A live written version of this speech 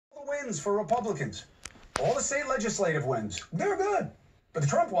wins for Republicans. All the state legislative wins, they're good. But the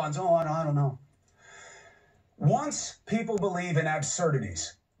Trump ones, oh, I don't know. Once people believe in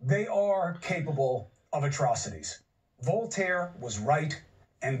absurdities, they are capable of atrocities. Voltaire was right,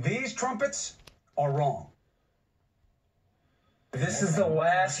 and these trumpets are wrong. This is the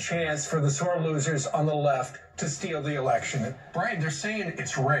last chance for the sore losers on the left to steal the election. Brian, they're saying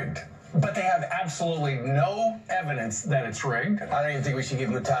it's rigged, but they have absolutely no evidence that it's rigged. I don't even think we should give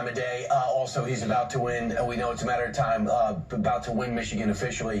him the time of day. Also, he's about to win, and we know it's a matter of time, about to win Michigan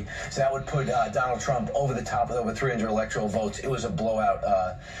officially. So that would put Donald Trump over the top with over 300 electoral votes. It was a blowout.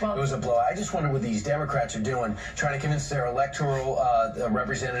 It was a blowout. I just wonder what these Democrats are doing, trying to convince their electoral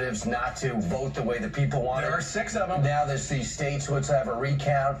representatives not to vote the way the people want. There are 6 of them. Now there's these states which have a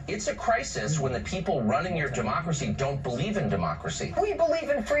recount. It's a crisis when the people running your democracy don't believe in democracy. We believe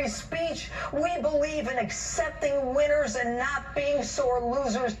in free speech. We believe in accepting winners and not being sore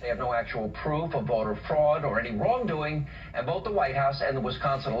losers. They have no actual proof of voter fraud or any wrongdoing, and both the White House and the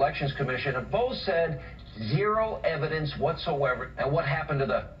Wisconsin Elections Commission have both said zero evidence whatsoever. And what happened to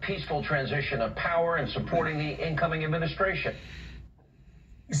the peaceful transition of power and supporting the incoming administration?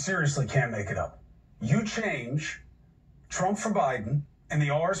 You seriously can't make it up. You change Trump for Biden and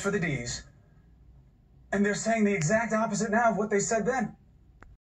the R's for the D's, and they're saying the exact opposite now of what they said then.